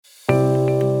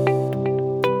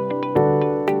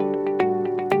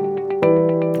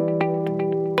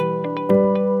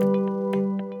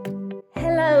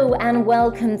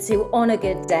welcome to On a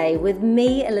Good Day with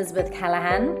me, Elizabeth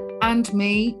Callaghan. And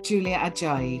me, Julia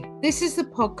Ajayi. This is the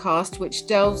podcast which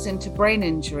delves into brain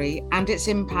injury and its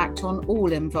impact on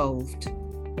all involved.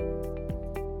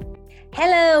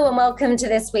 Hello and welcome to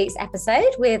this week's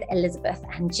episode with Elizabeth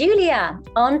and Julia.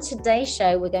 On today's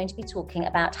show, we're going to be talking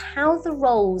about how the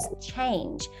roles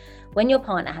change when your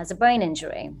partner has a brain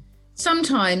injury.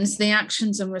 Sometimes the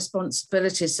actions and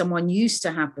responsibilities someone used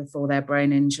to have before their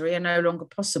brain injury are no longer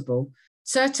possible,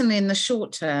 certainly in the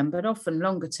short term, but often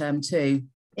longer term too.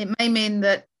 It may mean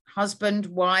that husband,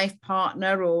 wife,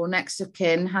 partner, or next of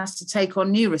kin has to take on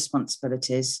new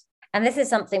responsibilities. And this is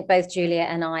something both Julia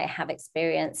and I have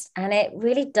experienced, and it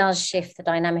really does shift the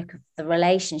dynamic of the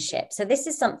relationship. So this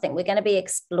is something we're going to be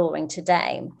exploring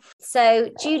today.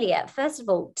 So Julia, first of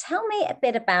all, tell me a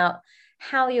bit about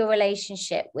how your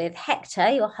relationship with Hector,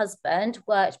 your husband,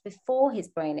 worked before his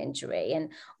brain injury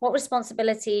and what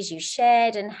responsibilities you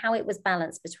shared and how it was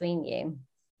balanced between you.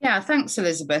 Yeah, thanks,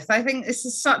 Elizabeth. I think this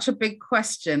is such a big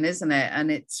question, isn't it?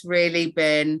 And it's really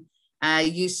been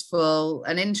useful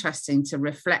and interesting to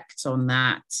reflect on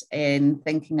that in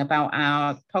thinking about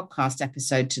our podcast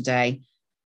episode today.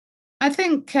 I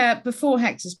think before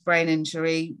Hector's brain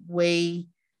injury, we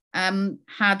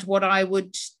had what I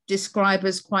would describe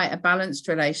as quite a balanced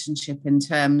relationship in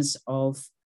terms of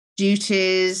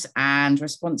duties and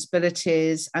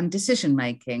responsibilities and decision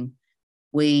making.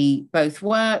 We both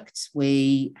worked,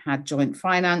 we had joint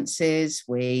finances,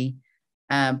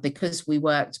 because we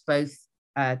worked, both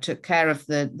took care of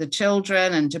the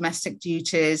children and domestic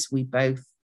duties. We both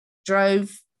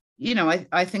drove. You know,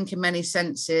 I think in many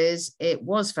senses it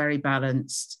was very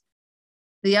balanced.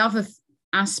 The other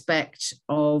aspect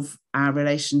of our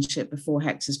relationship before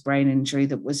Hector's brain injury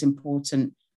that was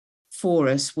important for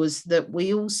us was that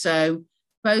we also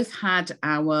both had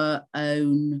our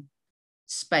own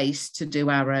space to do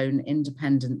our own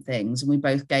independent things, and we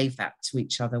both gave that to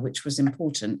each other, which was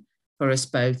important for us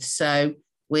both. So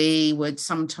we would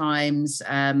sometimes,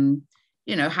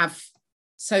 have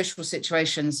social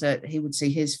situations that he would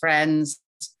see his friends,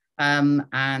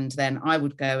 and then I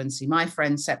would go and see my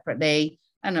friends separately.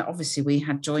 And obviously we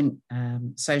had joint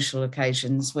social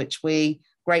occasions, which we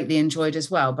greatly enjoyed as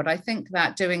well. But I think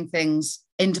that doing things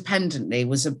independently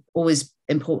was always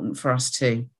important for us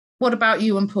too. What about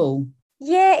you and Paul?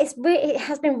 Yeah, it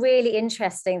has been really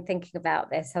interesting thinking about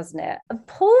this, hasn't it? And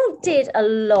Paul did a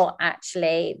lot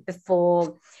actually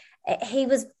before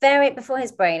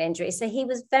his brain injury. So he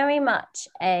was very much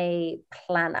a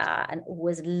planner and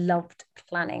always loved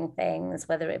planning things,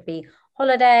 whether it be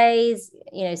holidays,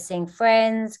 seeing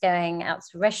friends, going out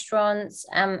to restaurants,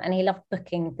 and he loved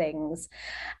booking things.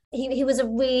 He was a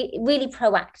really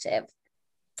proactive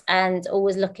and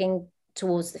always looking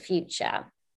towards the future,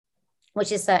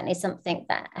 which is certainly something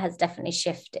that has definitely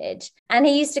shifted. And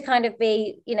he used to kind of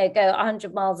be, go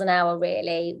 100 miles an hour,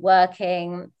 really,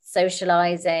 working,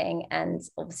 socializing, and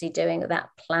obviously doing that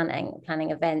planning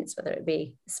events, whether it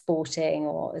be sporting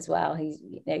or as well.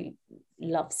 He,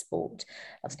 loves sport,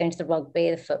 loves going to the rugby,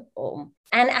 the football.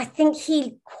 And I think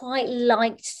he quite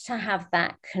liked to have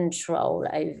that control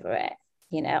over it.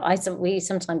 We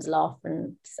sometimes laugh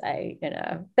and say,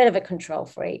 a bit of a control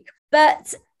freak.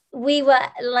 But we were,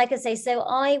 like I say, so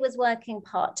I was working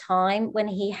part-time when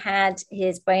he had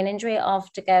his brain injury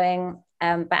after going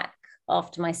back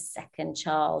after my second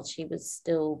child. She was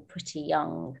still pretty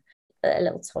young, a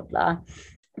little toddler.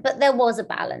 But there was a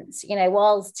balance,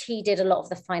 whilst he did a lot of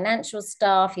the financial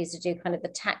stuff, he used to do kind of the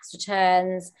tax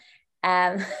returns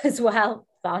as well,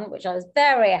 fun, which I was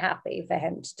very happy for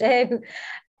him to do.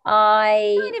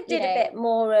 I kind of did a bit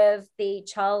more of the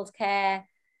childcare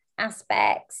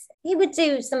aspects. He would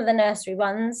do some of the nursery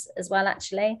runs as well,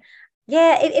 actually.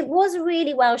 Yeah, it was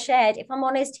really well shared. If I'm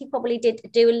honest, he probably did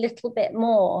do a little bit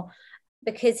more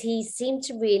because he seemed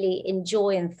to really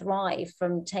enjoy and thrive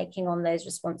from taking on those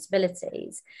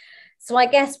responsibilities. So I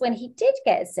guess when he did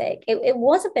get sick, it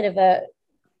was a bit of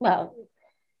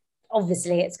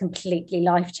obviously it's completely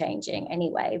life-changing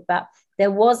anyway, but there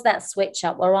was that switch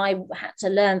up where I had to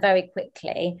learn very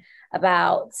quickly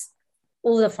about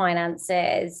all the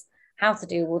finances, how to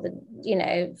do all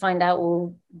the, find out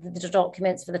all the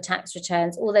documents for the tax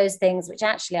returns, all those things, which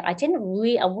actually I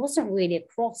wasn't really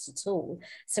across at all.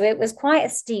 So it was quite a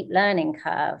steep learning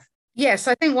curve. Yes,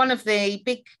 I think one of the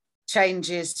big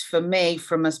changes for me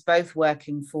from us both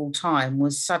working full time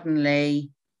was suddenly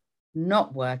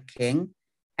not working,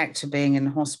 Hector being in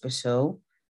hospital,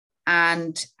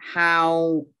 and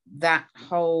how that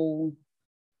whole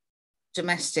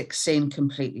domestic scene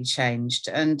completely changed.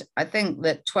 And I think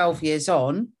that 12 years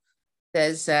on,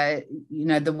 there's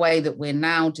the way that we're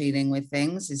now dealing with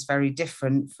things is very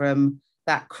different from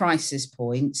that crisis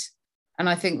point. And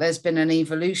I think there's been an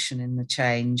evolution in the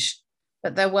change.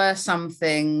 But there were some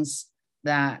things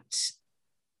that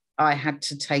I had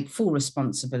to take full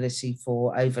responsibility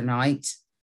for overnight: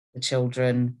 the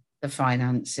children, the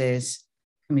finances,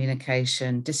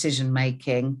 communication, decision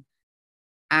making.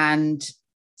 And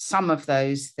some of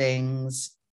those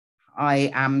things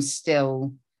I am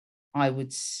still, I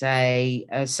would say,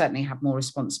 certainly have more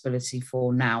responsibility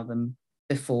for now than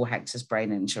before Hector's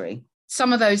brain injury.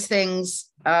 Some of those things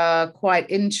are quite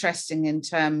interesting in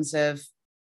terms of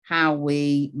how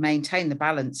we maintain the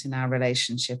balance in our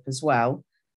relationship as well.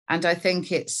 And I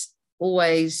think it's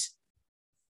always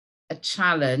a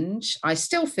challenge. I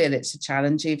still feel it's a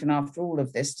challenge, even after all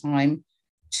of this time,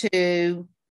 to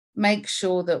make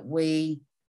sure that we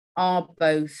are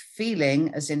both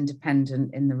feeling as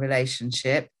independent in the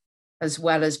relationship, as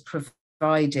well as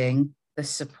providing the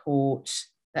support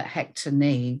that Hector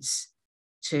needs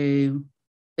to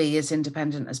be as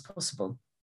independent as possible.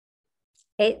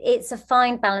 It's a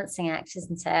fine balancing act,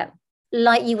 isn't it?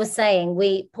 Like you were saying,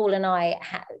 Paul and I,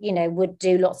 would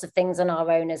do lots of things on our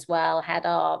own as well, had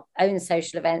our own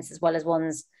social events as well as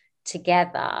ones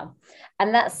together.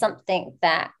 And that's something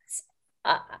that,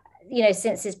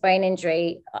 since his brain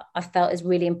injury, I felt is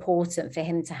really important for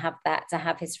him to have that, to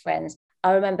have his friends.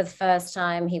 I remember the first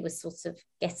time he was sort of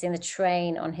getting the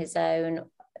train on his own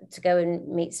to go and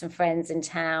meet some friends in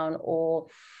town, or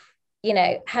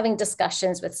having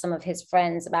discussions with some of his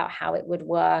friends about how it would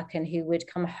work and who would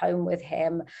come home with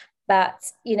him. But,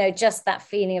 just that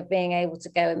feeling of being able to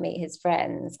go and meet his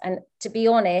friends. And to be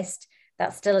honest,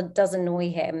 that still does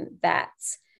annoy him that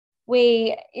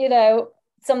we,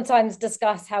 sometimes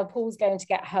discuss how Paul's going to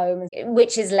get home,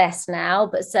 which is less now,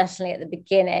 but certainly at the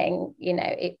beginning,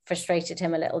 it frustrated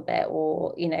him a little bit,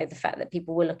 or, the fact that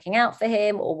people were looking out for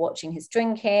him or watching his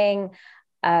drinking,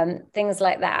 things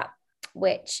like that,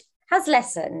 which has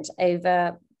lessened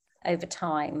over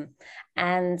time.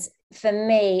 And for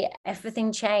me,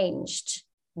 everything changed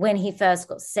when he first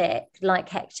got sick. Like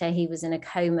Hector, he was in a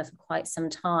coma for quite some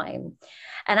time.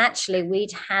 And actually,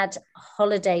 we'd had a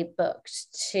holiday booked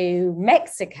to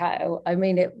Mexico. I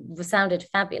mean, it sounded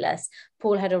fabulous.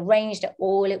 Paul had arranged it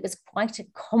all. It was quite a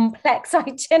complex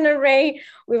itinerary.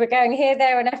 We were going here,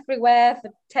 there, and everywhere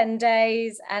for 10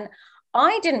 days. And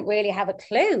I didn't really have a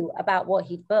clue about what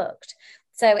he'd booked.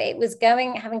 So it was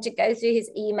having to go through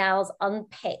his emails,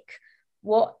 unpick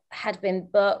what had been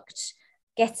booked,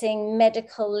 getting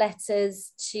medical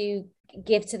letters to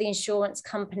give to the insurance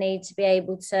company to be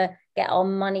able to get our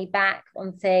money back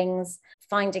on things,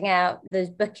 finding out those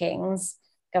bookings,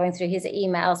 going through his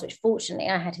emails, which fortunately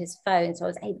I had his phone, so I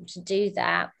was able to do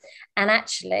that. And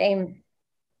actually,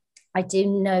 I do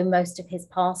know most of his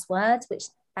passwords, which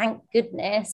thank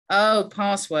goodness. Oh,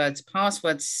 passwords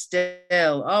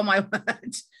still. Oh, my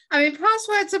word. I mean,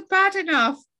 passwords are bad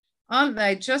enough, aren't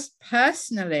they? Just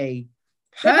personally.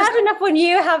 They're bad enough when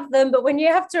you have them, but when you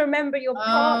have to remember your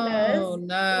partners, no. you'll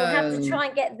have to try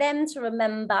and get them to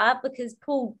remember, because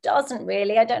Paul doesn't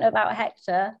really. I don't know about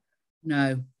Hector.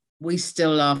 No, we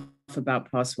still laugh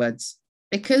about passwords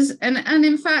because, and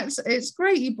in fact, it's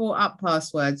great you brought up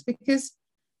passwords, because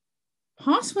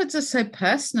passwords are so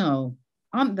personal,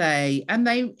 aren't they? And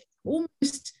they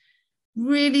almost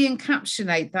really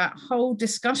encapsulate that whole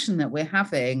discussion that we're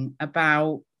having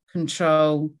about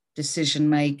control, decision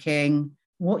making,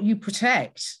 what you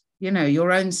protect,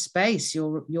 your own space,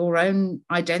 your own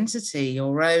identity,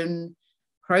 your own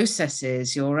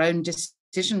processes, your own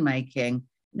decision making.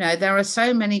 There are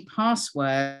so many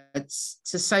passwords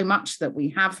to so much that we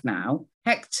have now.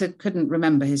 Hector couldn't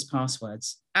remember his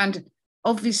passwords. And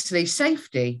obviously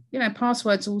safety,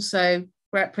 passwords also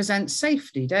represent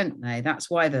safety, don't they?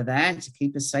 That's why they're there, to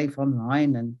keep us safe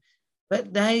online.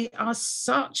 But they are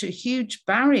such a huge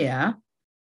barrier.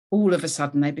 All of a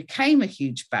sudden, they became a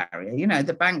huge barrier.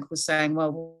 The bank was saying,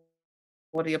 well,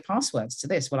 what are your passwords to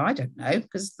this? Well, I don't know,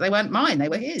 because they weren't mine, they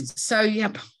were his. So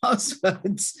yeah,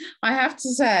 passwords, I have to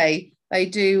say, they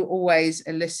do always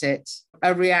elicit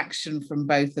a reaction from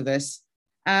both of us.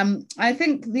 I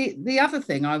think the other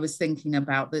thing I was thinking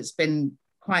about that's been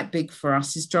quite big for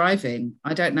us is driving.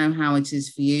 I don't know how it is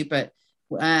for you, but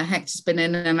Hector's been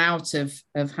in and out of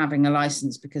having a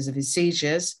license because of his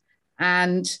seizures,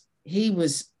 and he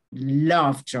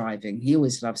loved driving. He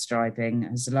always loves driving,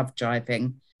 has loved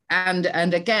driving. And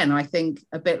again, I think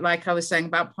a bit like I was saying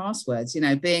about passwords,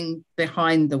 being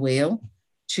behind the wheel,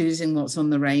 choosing what's on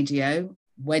the radio,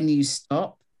 when you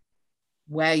stop,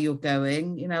 where you're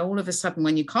going, all of a sudden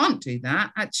when you can't do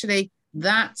that, actually,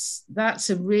 that's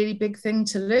a really big thing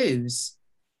to lose,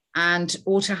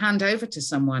 or to hand over to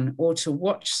someone, or to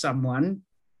watch someone,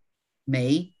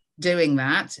 me, doing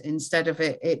that instead of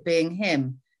it being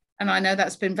him. And I know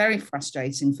that's been very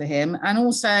frustrating for him. And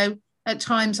also at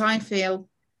times I feel,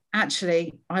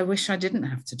 actually, I wish I didn't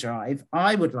have to drive.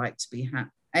 I would like to be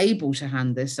able to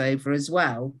hand this over as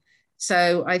well.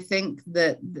 So I think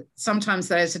that sometimes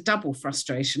there's a double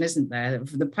frustration, isn't there?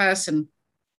 For the person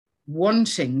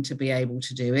wanting to be able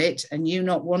to do it and you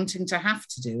not wanting to have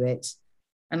to do it.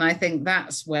 And I think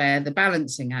that's where the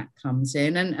balancing act comes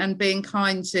in, and being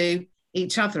kind to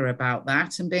each other about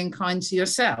that, and being kind to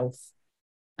yourself,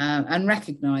 and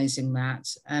recognizing that.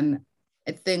 And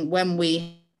I think when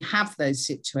we have those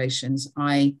situations,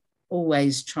 I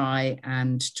always try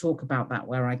and talk about that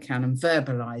where I can and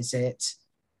verbalize it,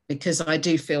 because I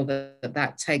do feel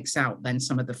that takes out then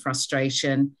some of the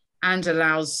frustration and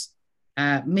allows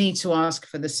me to ask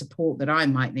for the support that I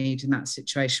might need in that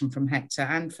situation from Hector,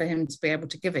 and for him to be able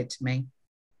to give it to me.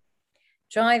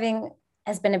 Driving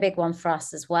has been a big one for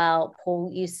us as well. Paul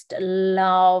used to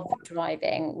love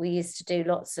driving. We used to do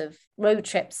lots of road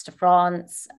trips to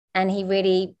France, and he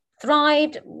really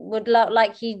thrived, would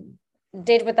like he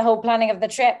did with the whole planning of the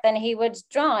trip, then he would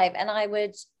drive, and I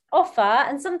would offer,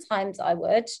 and sometimes I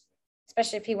would,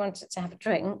 especially if he wanted to have a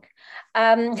drink,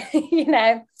 you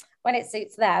know, when it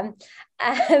suits them.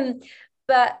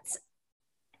 But,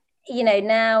 you know,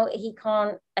 now he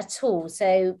can't at all.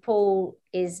 So Paul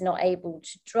is not able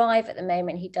to drive at the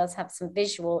moment. He does have some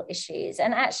visual issues.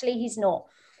 And actually, he's not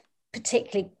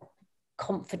particularly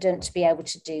confident to be able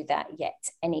to do that yet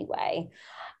anyway.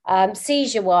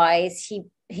 Seizure-wise,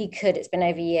 he could. It's been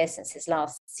over a year since his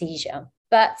last seizure.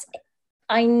 But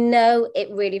I know it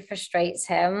really frustrates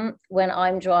him when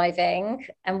I'm driving.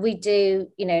 And we do,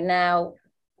 you know, now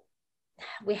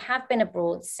we have been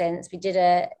abroad since. We did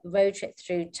a road trip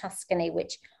through Tuscany,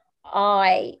 which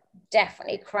I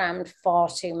definitely crammed far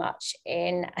too much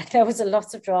in. There was a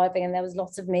lot of driving, and there was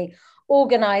lots of me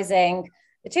organizing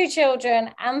the two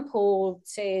children and Paul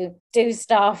to do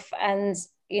stuff, and,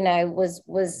 you know,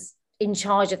 was in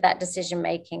charge of that decision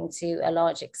making to a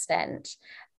large extent.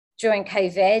 During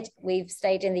COVID, we've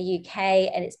stayed in the UK,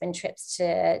 and it's been trips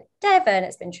to Devon,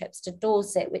 it's been trips to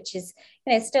Dorset, which is,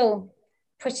 you know, still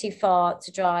pretty far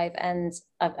to drive, and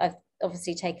I've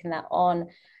obviously taken that on.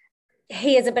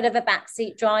 He is a bit of a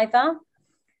backseat driver,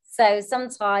 so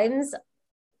sometimes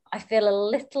I feel a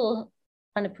little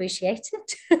unappreciated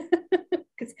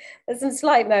because there's some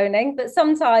slight moaning, but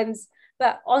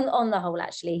on the whole,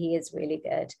 actually, he is really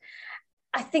good.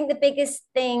 I think the biggest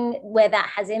thing where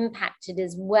that has impacted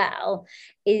as well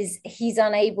is he's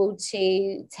unable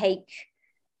to take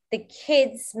the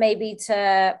kids maybe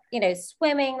to, you know,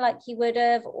 swimming like he would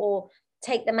have, or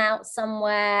take them out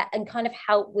somewhere and kind of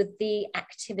help with the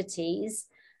activities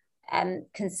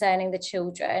concerning the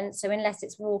children. So unless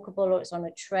it's walkable or it's on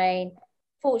a train,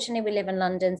 fortunately we live in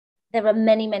London. There are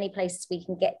many, many places we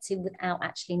can get to without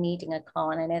actually needing a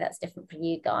car. And I know that's different for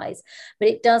you guys, but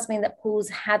it does mean that Paul's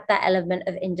had that element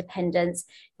of independence.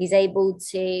 He's able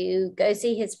to go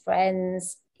see his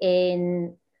friends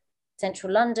in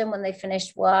central London when they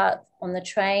finish work on the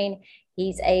train.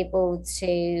 He's able to,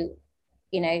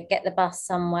 you know, get the bus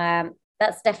somewhere.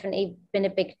 That's definitely been a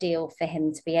big deal for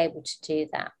him to be able to do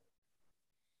that.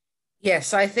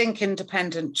 Yes, I think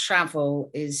independent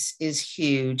travel is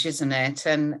huge, isn't it?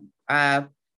 And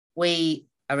we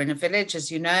are in a village,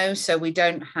 as you know, so we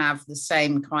don't have the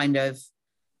same kind of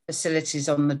facilities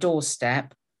on the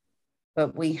doorstep,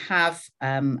 but we have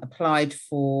applied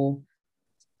for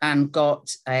and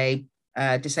got a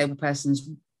disabled person's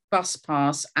bus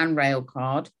pass and rail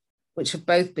card, which have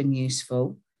both been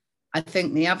useful. I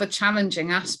think the other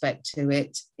challenging aspect to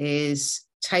it is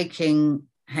taking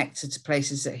Hector to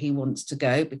places that he wants to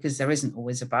go, because there isn't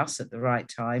always a bus at the right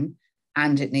time,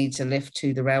 and it needs a lift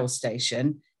to the rail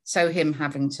station. So him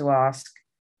having to ask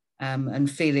and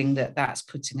feeling that that's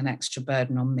putting an extra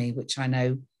burden on me, which I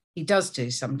know he does do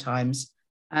sometimes.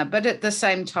 But at the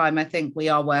same time, I think we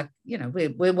are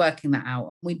we're working that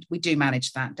out. We do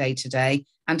manage that day to day.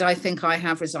 And I think I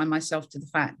have resigned myself to the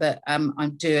fact that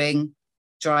I'm doing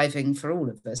driving for all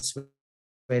of us,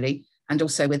 really. And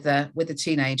also with a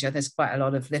teenager, there's quite a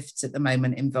lot of lifts at the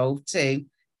moment involved too.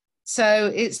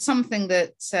 So it's something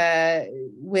that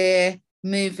we're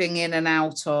moving in and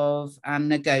out of and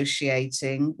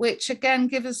negotiating, which again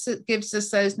gives us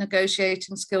those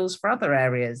negotiating skills for other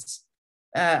areas.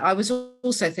 I was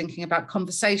also thinking about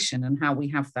conversation and how we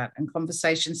have that, and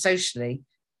conversation socially.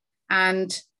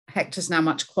 And Hector's now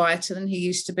much quieter than he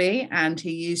used to be, and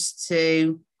he used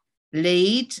to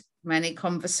lead many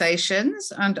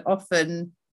conversations and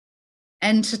often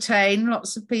entertain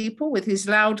lots of people with his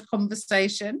loud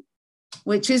conversation.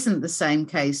 which isn't the same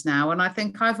case now. And I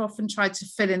think I've often tried to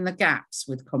fill in the gaps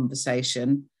with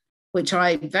conversation, which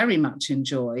I very much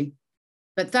enjoy.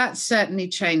 But that's certainly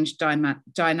changed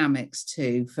dynamics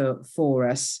too for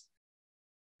us.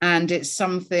 And it's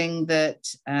something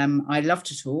that I love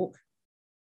to talk,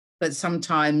 but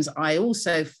sometimes I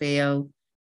also feel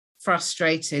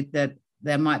frustrated that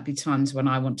there might be times when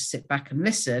I want to sit back and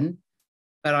listen,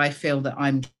 but I feel that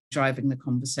I'm driving the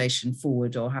conversation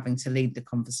forward or having to lead the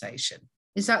conversation.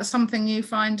 Is that something you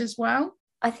find as well?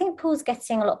 I think Paul's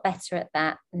getting a lot better at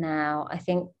that now. I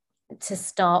think to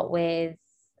start with,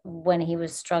 when he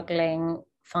was struggling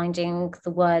finding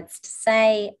the words to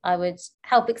say, I would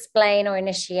help explain or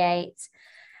initiate.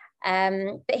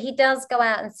 But he does go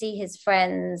out and see his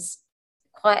friends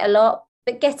quite a lot,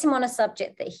 but get him on a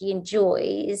subject that he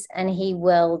enjoys and he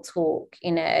will talk,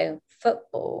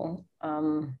 football,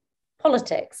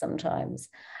 politics sometimes.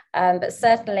 But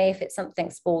certainly if it's something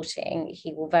sporting,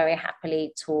 he will very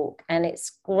happily talk. And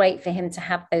it's great for him to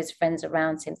have those friends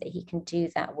around him that he can do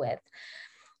that with.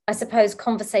 I suppose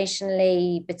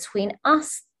conversationally between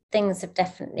us, things have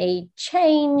definitely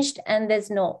changed, and there's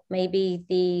not maybe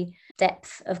the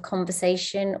depth of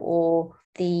conversation, or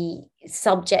the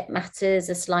subject matters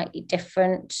are slightly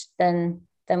different than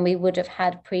we would have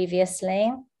had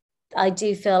previously. I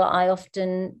do feel I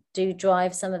often do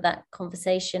drive some of that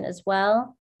conversation as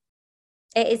well.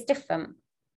 It is different.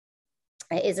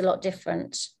 It is a lot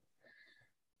different.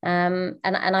 And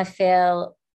I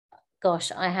feel,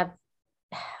 gosh,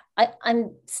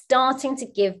 I'm starting to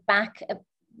give back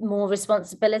more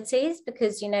responsibilities,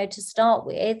 because, to start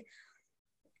with,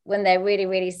 when they're really,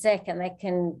 really sick and they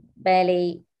can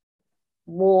barely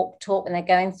walk, talk, and they're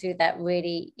going through that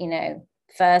really,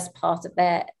 first part of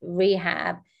their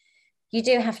rehab, you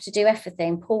do have to do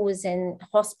everything. Paul was in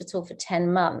hospital for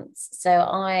 10 months. So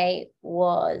I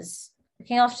was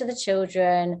looking after the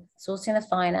children, sorting the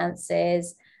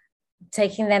finances,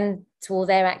 taking them to all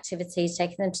their activities,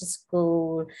 taking them to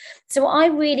school. So I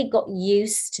really got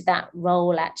used to that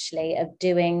role, actually, of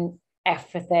doing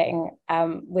everything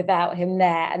without him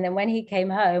there. And then when he came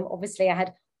home, obviously I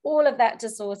had all of that to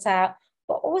sort out,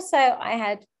 but also I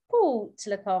had Paul to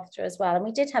look after as well. And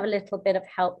we did have a little bit of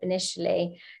help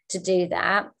initially to do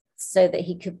that, so that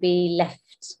he could be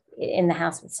left in the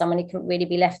house with someone. He couldn't really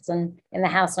be left in the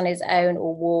house on his own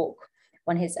or walk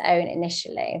on his own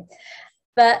initially.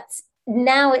 But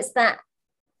now it's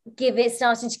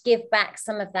starting to give back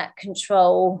some of that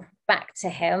control back to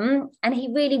him. And he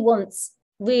really wants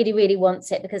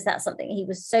it, because that's something he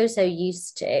was so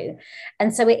used to.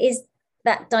 And so it is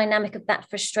that dynamic of that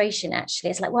frustration, actually.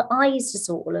 It's like, well, I used to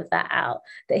sort all of that out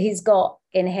that he's got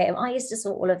in him. I used to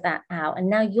sort all of that out, and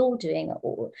now you're doing it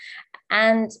all.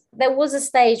 And there was a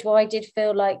stage where I did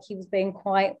feel like he was being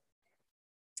quite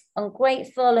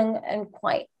ungrateful and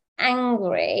quite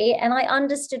angry, and I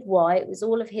understood why. It was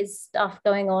all of his stuff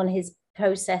going on, his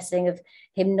processing of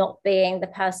him not being the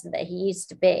person that he used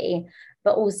to be.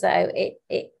 But also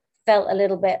it felt a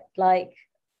little bit like,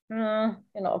 you're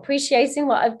not appreciating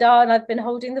what I've done. I've been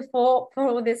holding the fort for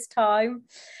all this time.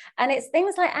 And it's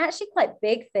things like actually quite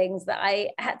big things that I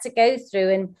had to go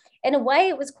through. And in a way,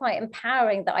 it was quite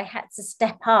empowering that I had to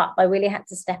step up. I really had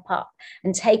to step up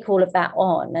and take all of that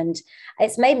on. And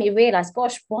it's made me realize,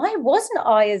 gosh, why wasn't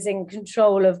I as in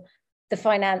control of the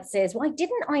finances? Why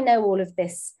didn't I know all of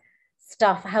this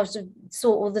stuff, how to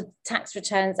sort all the tax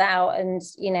returns out and,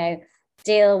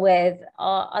 deal with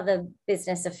our other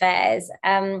business affairs?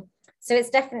 So it's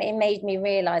definitely made me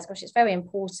realize, gosh, it's very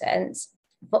important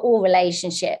for all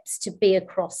relationships to be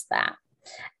across that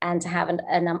and to have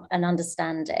an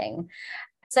understanding.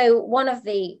 So one of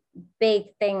the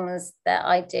big things that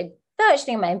I did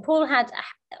virtually on my own, Paul had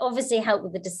obviously helped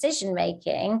with the decision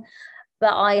making,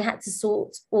 but I had to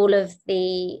sort all of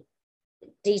the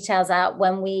details out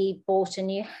when we bought a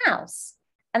new house.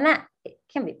 And that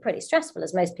can be pretty stressful,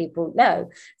 as most people know.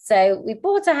 So we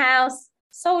bought a house,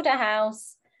 sold a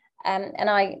house, and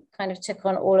I kind of took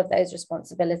on all of those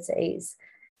responsibilities.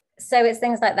 So it's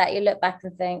things like that. You look back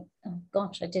and think, oh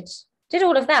gosh, I did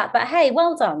all of that. But hey,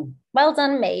 well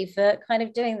done me for kind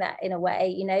of doing that in a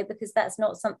way, because that's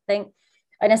not something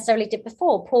I necessarily did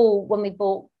before. Paul, when we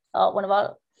bought one of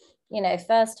our,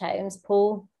 first homes,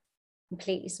 Paul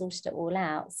completely sorted it all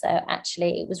out. So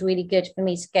actually it was really good for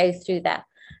me to go through that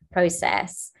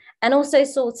process and also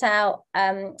sort out,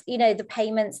 the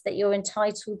payments that you're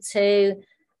entitled to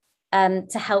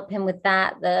help him with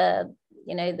that,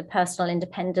 the personal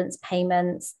independence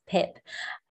payments, PIP,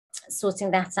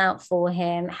 sorting that out for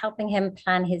him, helping him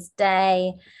plan his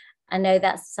day. I know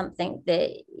that's something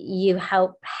that you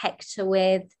help Hector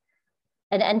with.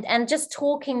 and just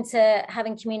talking to,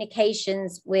 having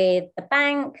communications with the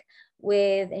bank,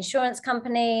 with insurance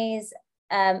companies,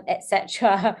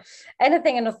 etc.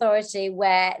 Anything in authority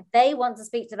where they want to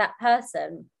speak to that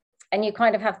person, and you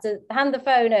kind of have to hand the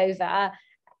phone over,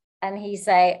 and he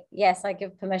say, "Yes, I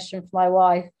give permission for my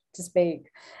wife to speak."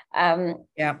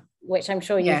 Yeah, which I'm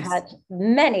sure you've had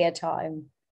many a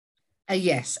time.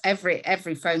 Yes,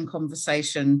 every phone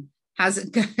conversation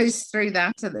goes through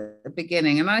that at the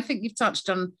beginning, and I think you've touched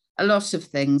on a lot of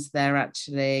things there.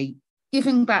 Actually,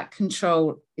 giving back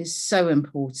control is so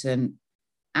important,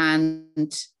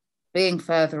 and being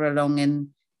further along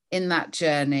in that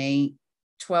journey,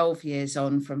 12 years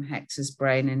on from Hector's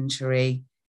brain injury,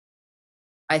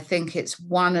 I think it's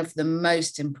one of the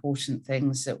most important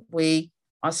things that we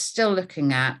are still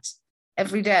looking at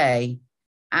every day.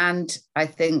 And I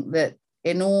think that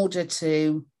in order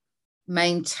to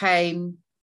maintain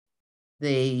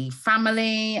the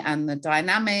family and the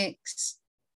dynamics,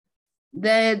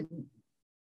 there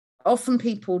often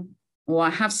people, or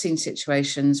I have seen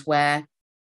situations where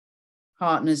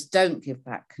partners don't give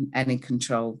back any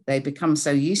control. They become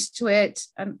so used to it.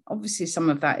 And obviously some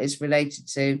of that is related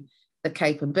to the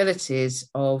capabilities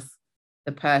of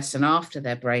the person after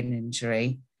their brain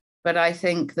injury. But I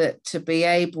think that to be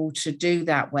able to do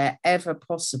that wherever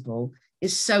possible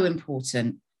is so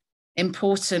important.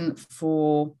 Important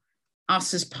for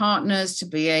us as partners to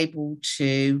be able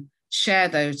to share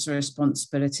those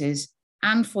responsibilities,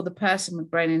 and for the person with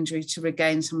brain injury to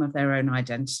regain some of their own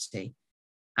identity.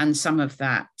 And some of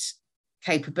that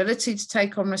capability to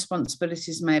take on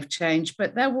responsibilities may have changed,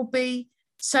 but there will be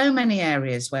so many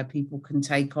areas where people can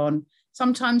take on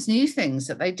sometimes new things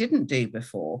that they didn't do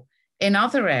before in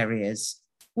other areas,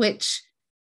 which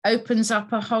opens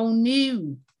up a whole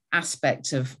new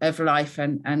aspect of life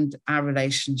and our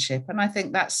relationship. And I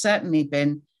think that's certainly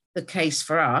been the case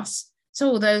for us. So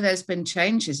although there's been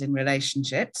changes in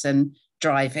relationships and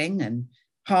driving and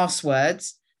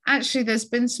passwords, actually there's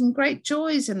been some great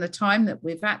joys in the time that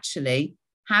we've actually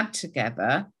had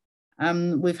together.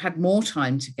 We've had more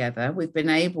time together. We've been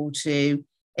able to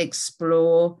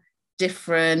explore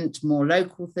different, more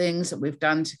local things that we've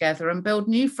done together and build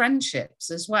new friendships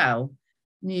as well.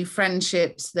 New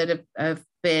friendships that have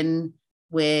been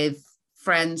with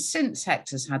friends since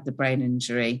Hector's had the brain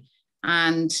injury.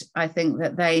 And I think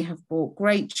that they have brought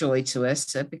great joy to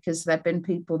us because there have been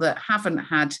people that haven't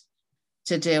had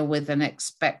to deal with and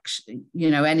expect,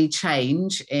 any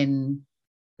change in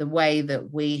the way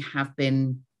that we have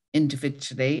been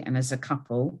individually and as a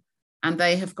couple. And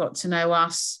they have got to know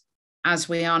us as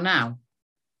we are now,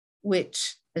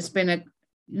 which has been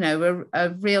a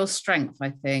real strength, I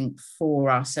think, for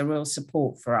us, a real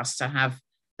support for us to have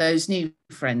those new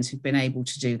friends who've been able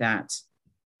to do that.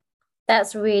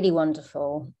 That's really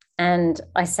wonderful. And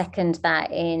I second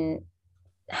that, in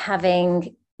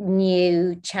having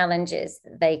new challenges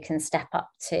that they can step up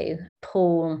to.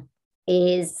 Paul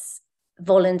is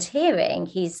volunteering.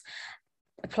 He's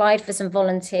applied for some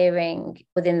volunteering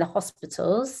within the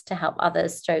hospitals to help other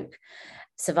stroke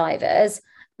survivors,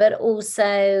 but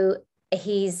also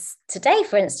today,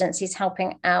 for instance, he's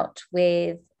helping out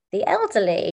with the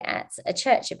elderly at a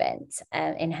church event,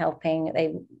 in helping.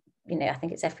 I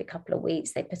think it's every couple of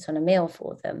weeks they put on a meal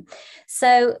for them.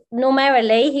 So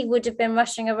normally he would have been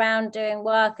rushing around doing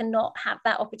work and not have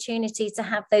that opportunity to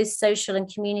have those social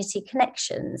and community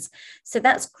connections. So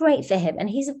that's great for him. And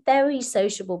he's a very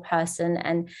sociable person,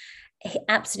 and he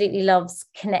absolutely loves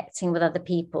connecting with other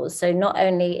people. So not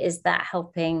only is that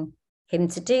helping him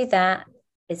to do that,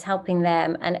 it's helping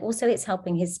them, and also it's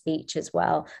helping his speech as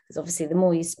well, because obviously the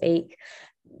more you speak,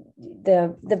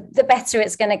 the better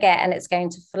it's going to get, and it's going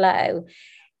to flow.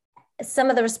 Some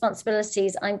of the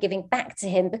responsibilities I'm giving back to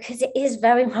him, because it is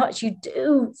very much, you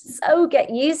do so get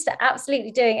used to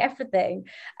absolutely doing everything,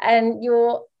 and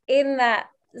you're in that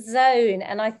zone.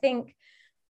 And I think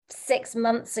 6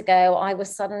 months ago I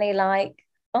was suddenly like,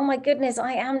 oh my goodness,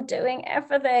 I am doing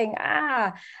everything.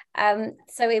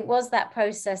 So it was that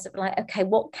process of like, okay,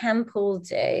 what can Paul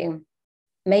do?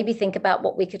 Maybe think about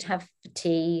what we could have for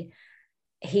tea.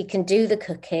 He can do the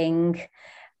cooking,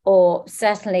 or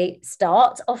certainly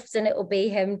start. Often it will be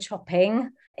him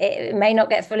chopping. It may not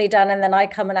get fully done, and then I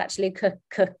come and actually cook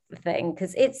the thing,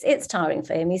 because it's tiring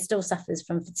for him. He still suffers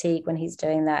from fatigue when he's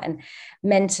doing that, and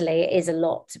mentally it is a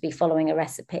lot to be following a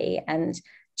recipe and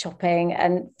chopping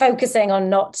and focusing on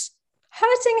not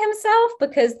hurting himself,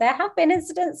 because there have been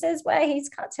incidences where he's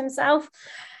cut himself.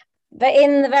 But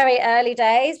in the very early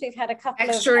days, we've had a couple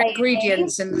extra of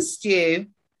ingredients in the stew.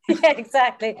 Yeah,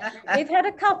 exactly. We've had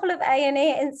a couple of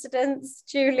A&E incidents,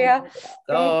 Julia.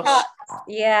 Oh, gosh.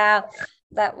 Yeah.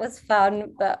 that was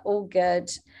fun, but all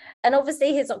good. And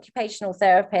obviously, his occupational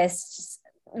therapist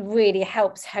really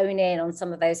helps hone in on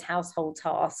some of those household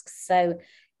tasks. So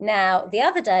now, the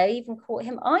other day, I even caught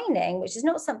him ironing, which is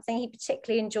not something he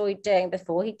particularly enjoyed doing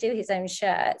before. He'd do his own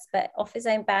shirts, but off his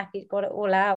own back, he'd got it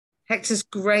all out. Hector's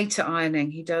great at ironing.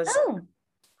 He does Oh,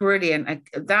 brilliant.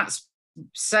 That's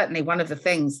certainly one of the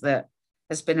things that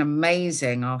has been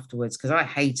amazing afterwards, because I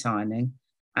hate ironing.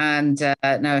 And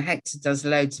no, Hector does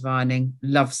loads of ironing,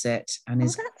 loves it, and oh,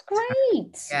 is, that's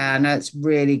great. yeah, no, it's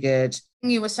really good.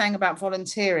 You were saying about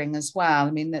volunteering as well.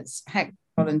 I mean, that's Hector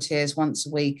volunteers once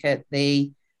a week at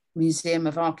the Museum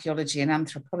of Archaeology and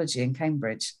Anthropology in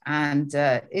Cambridge, and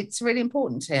it's really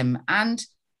important to him and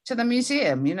to the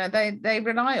museum. You know, they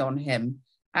rely on him,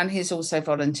 and he's also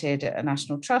volunteered at a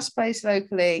National Trust place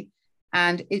locally,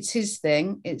 and it's his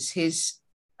thing. It's his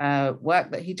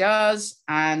work that he does,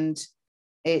 and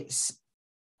it's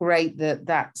great that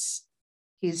that's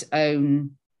his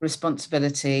own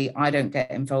responsibility. I don't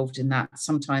get involved in that.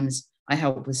 Sometimes I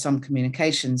help with some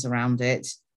communications around it.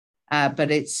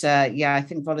 But it's, yeah, I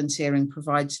think volunteering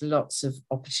provides lots of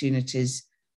opportunities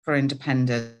for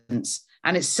independence.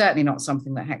 And it's certainly not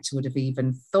something that Hector would have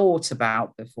even thought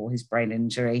about before his brain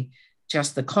injury.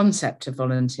 Just the concept of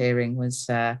volunteering was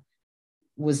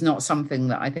not something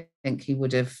that I think he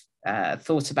would have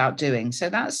thought about doing. So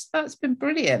that's been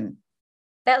brilliant.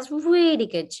 That's really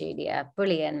good, Julia.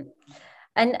 Brilliant.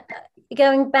 And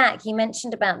going back, you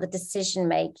mentioned about the decision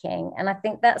making, and I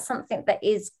think that's something that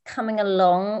is coming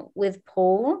along with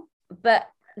Paul. But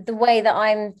the way that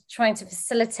I'm trying to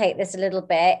facilitate this a little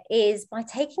bit is by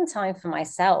taking time for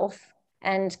myself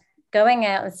and going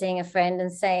out and seeing a friend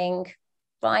and saying,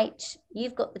 right,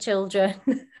 you've got the children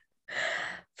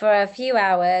for a few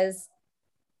hours.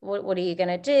 What are you going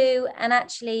to do? And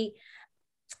actually,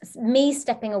 me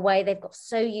stepping away, they've got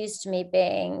so used to me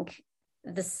being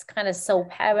this kind of sole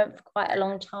parent for quite a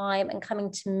long time and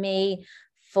coming to me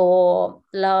for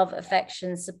love,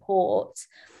 affection, support.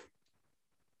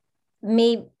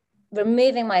 Me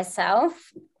removing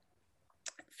myself,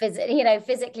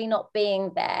 physically not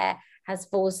being there has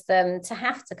forced them to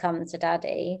have to come to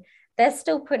daddy. They're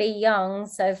still pretty young,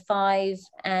 so 5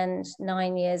 and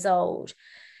 9 years old.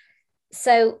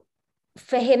 So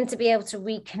for him to be able to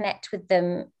reconnect with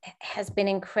them has been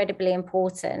incredibly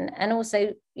important. And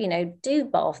also, do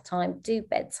bath time, do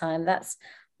bedtime. That's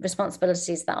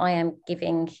responsibilities that I've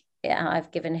given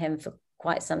him for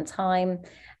quite some time.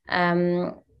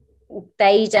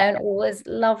 They don't always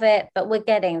love it, but we're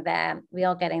getting there. We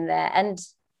are getting there. And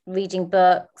reading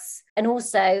books. And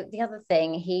also the other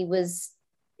thing, he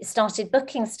started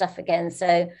booking stuff again.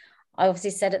 So I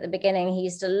obviously said at the beginning, he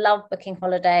used to love booking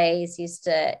holidays, he used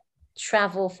to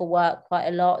travel for work quite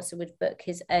a lot, so would book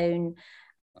his own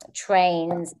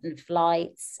trains and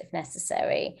flights if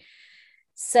necessary.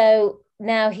 So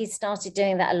now he's started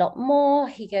doing that a lot more.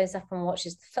 He goes up and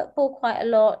watches the football quite a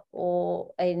lot,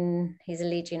 he's a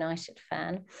Leeds United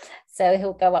fan. So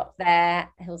he'll go up there,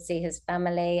 he'll see his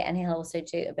family, and he'll also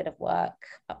do a bit of work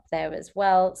up there as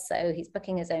well. So he's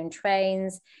booking his own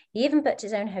trains. He even booked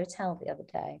his own hotel the other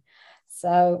day.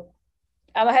 So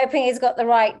I'm hoping he's got the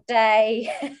right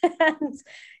day and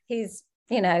he's,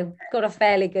 got a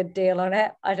fairly good deal on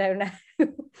it. I don't know.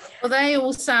 Well, they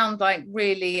all sound like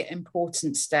really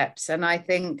important steps. And I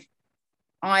think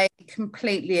I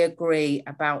completely agree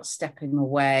about stepping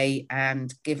away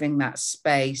and giving that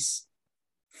space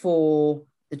for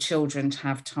the children to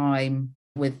have time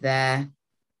with their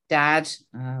dad.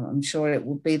 I'm sure it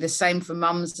will be the same for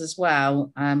mums as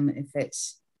well, if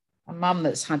it's a mum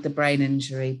that's had the brain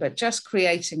injury, but just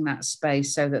creating that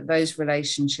space so that those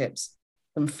relationships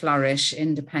can flourish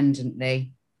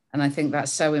independently. And I think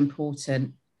that's so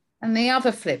important. And the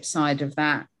other flip side of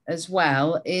that as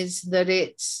well is that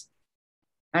it's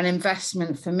an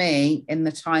investment for me in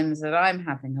the times that I'm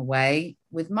having away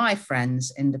with my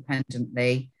friends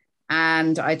independently.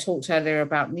 And I talked earlier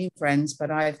about new friends,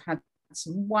 but I've had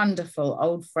some wonderful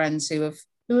old friends who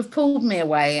have pulled me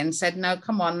away and said, no,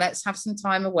 come on, let's have some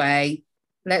time away.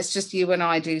 Let's just you and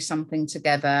I do something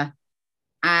together.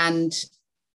 And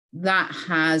that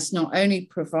has not only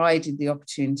provided the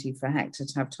opportunity for Hector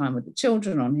to have time with the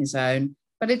children on his own,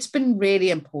 but it's been really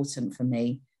important for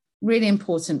me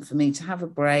to have a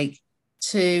break,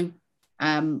 to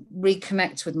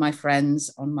reconnect with my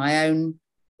friends on my own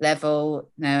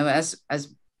level, as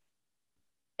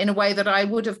in a way that I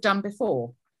would have done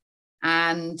before,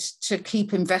 and to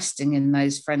keep investing in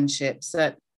those friendships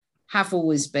that have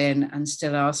always been and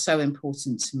still are so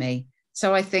important to me.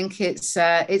 So I think it's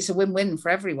a win-win for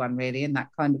everyone, really, in that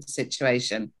kind of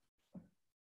situation.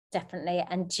 Definitely.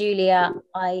 And Julia,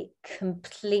 I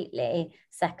completely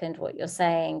second what you're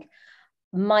saying.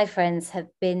 My friends have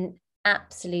been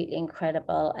absolutely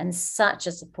incredible and such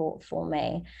a support for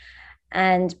me.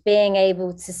 And being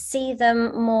able to see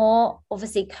them more,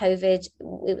 obviously COVID,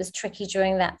 it was tricky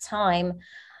during that time,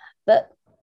 but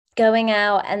going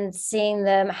out and seeing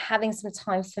them, having some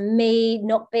time for me,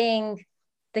 not being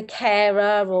the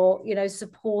carer or,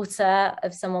 supporter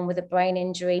of someone with a brain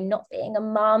injury, not being a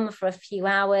mum for a few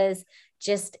hours,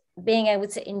 just being able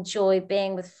to enjoy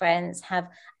being with friends, have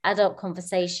adult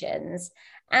conversations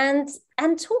and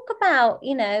talk about,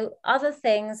 other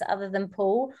things other than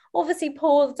Paul. Obviously,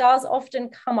 Paul does often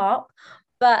come up,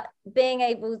 but being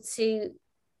able to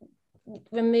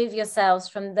remove yourselves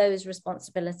from those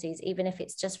responsibilities, even if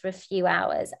it's just for a few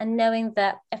hours, and knowing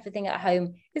that everything at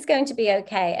home is going to be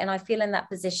okay. And I feel in that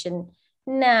position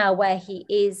now where he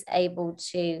is able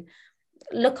to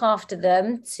look after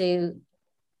them to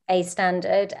a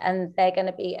standard and they're going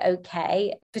to be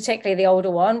okay, particularly the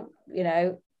older one,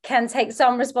 can take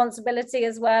some responsibility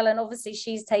as well. And obviously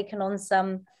she's taken on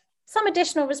some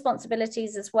additional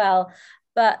responsibilities as well.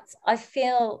 But I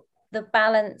feel the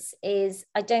balance is,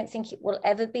 I don't think it will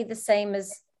ever be the same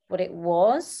as what it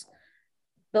was,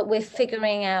 but we're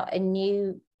figuring out a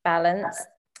new balance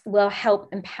will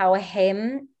help empower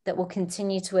him, that will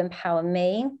continue to empower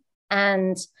me,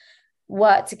 and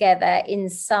work together in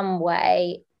some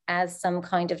way as some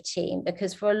kind of team,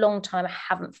 because for a long time I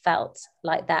haven't felt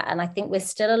like that. And I think we're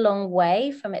still a long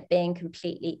way from it being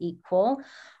completely equal.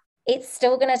 It's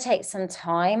still going to take some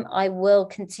time. I will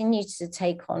continue to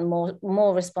take on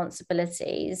more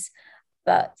responsibilities,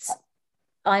 but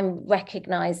I'm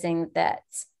recognizing that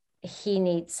he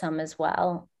needs some as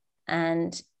well.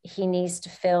 And he needs to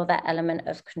feel that element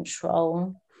of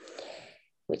control,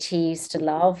 which he used to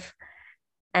love.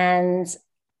 And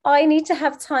I need to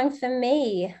have time for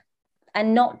me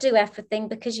and not do everything,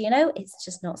 because, it's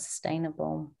just not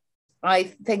sustainable. I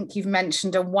think you've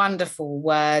mentioned a wonderful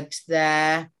word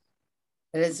there,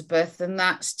 Elizabeth, and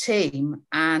that's team.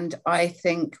 And I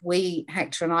think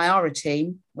Hector and I are a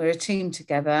team. We're a team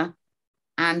together.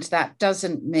 And that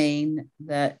doesn't mean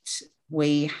that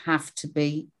we have to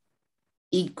be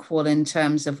equal in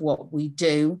terms of what we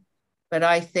do. But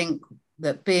I think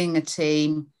that being a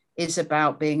team is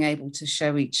about being able to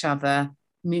show each other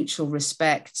mutual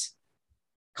respect,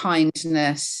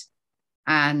 kindness,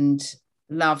 and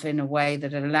love in a way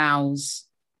that allows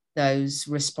those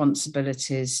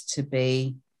responsibilities to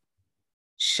be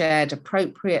shared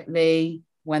appropriately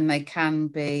when they can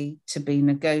be, to be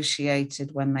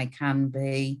negotiated when they can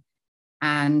be,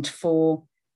 and for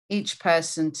each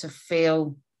person to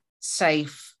feel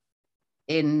safe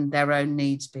in their own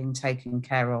needs being taken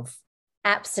care of.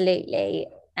 Absolutely.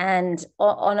 And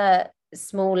on a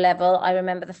small level, I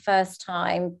remember the first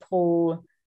time Paul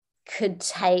could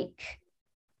take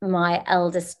my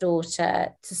eldest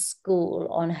daughter to school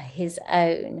on his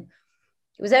own.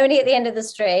 It was only at the end of the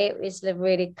street. We used to live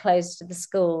really close to the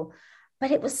school,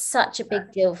 but it was such a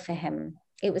big deal for him.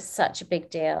 It was such a big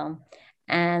deal.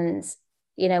 And,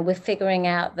 we're figuring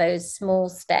out those small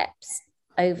steps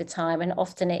over time. And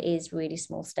often it is really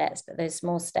small steps, but those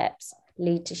small steps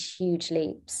lead to huge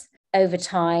leaps over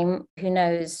time. Who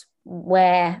knows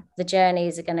where the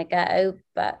journeys are going to go,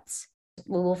 but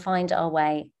we will find our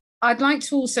way. I'd like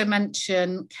to also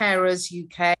mention Carers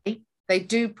UK. They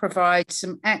do provide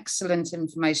some excellent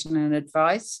information and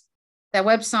advice. Their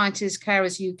website is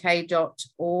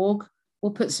carersuk.org.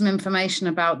 We'll put some information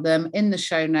about them in the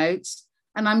show notes,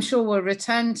 and I'm sure we'll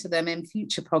return to them in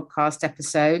future podcast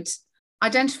episodes.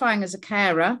 Identifying as a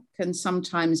carer can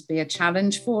sometimes be a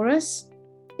challenge for us.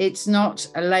 It's not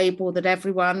a label that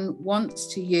everyone wants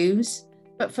to use,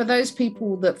 but for those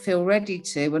people that feel ready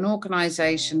to, an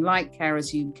organisation like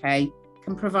Carers UK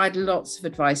can provide lots of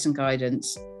advice and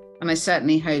guidance. And I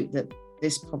certainly hope that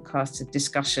this podcast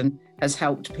discussion has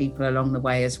helped people along the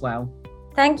way as well.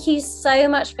 Thank you so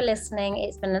much for listening.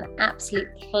 It's been an absolute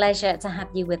pleasure to have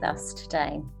you with us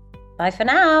today. Bye for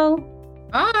now.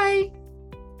 Bye.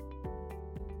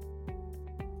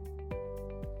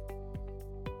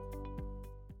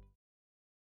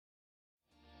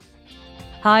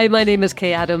 Hi, my name is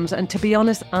Kay Adams, and to be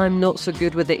honest, I'm not so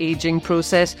good with the ageing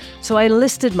process, so I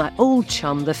enlisted my old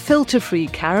chum, the filter-free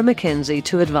Cara McKenzie,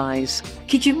 to advise.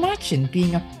 Could you imagine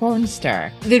being a porn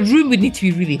star? The room would need to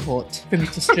be really hot for me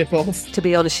to strip off. To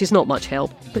be honest, she's not much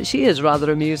help, but she is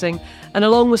rather amusing. And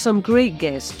along with some great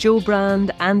guests, Joe Brand,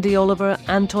 Andy Oliver,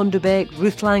 Anton Dubeck,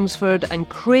 Ruth Langsford and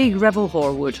Craig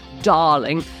Revel-Horwood,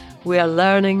 darling, we are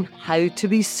learning how to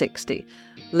be 60.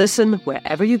 Listen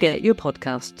wherever you get your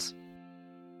podcasts.